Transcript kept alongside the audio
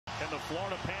the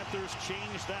Florida Panthers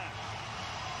changed that.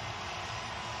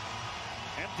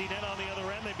 Empty net on the other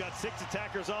end. They've got 6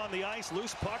 attackers on the ice.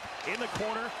 Loose puck in the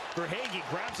corner. Verhaeghe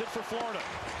grabs it for Florida.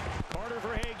 Carter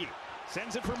Verhaeghe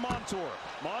sends it for Montour.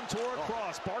 Montour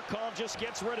across. Barkov just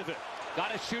gets rid of it.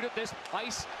 Got to shoot it. This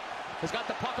ice has got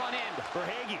the puck on end.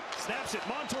 Verhaeghe snaps it.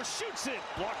 Montour shoots it.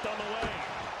 Blocked on the way.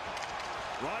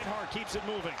 Reinhart keeps it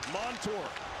moving. Montour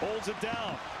holds it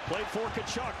down. Played for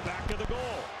Tkachuk. Back to the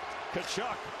goal.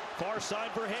 Tkachuk. Far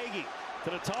side Verhaeghe. To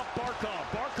the top, Barkov.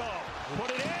 Barkov put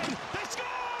it in. They score!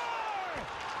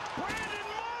 Brandon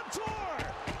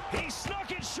Montour! He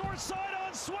snuck it short side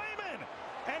on Swayman.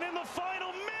 And in the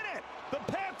final minute, the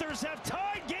Panthers have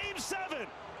tied Game 7.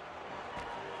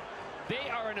 They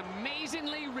are an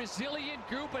amazingly resilient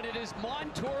group, and it is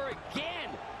Montour again.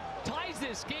 Ties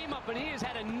this game up, and he has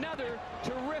had another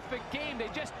terrific game. They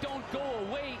just don't go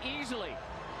away easily.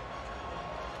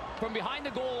 From behind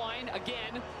the goal line,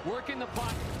 again, working the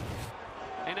puck.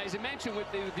 And as I mentioned, with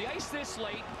the ice this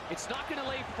late, it's not going to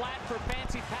lay flat for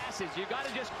fancy passes. You got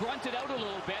to just grunt it out a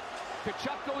little bit.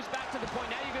 Tkachuk goes back to the point.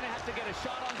 Now you're going to have to get a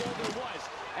shot on goal. There was.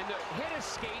 And the hit a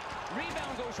skate.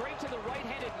 Rebound goes right to the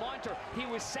right-handed Montour. He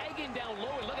was sagging down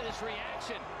low, and look at this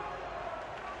reaction.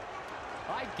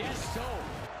 I guess so.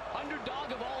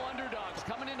 Underdog of all underdogs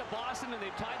coming into Boston, and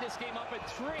they've tied this game up at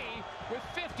 3 with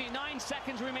 59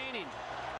 seconds remaining.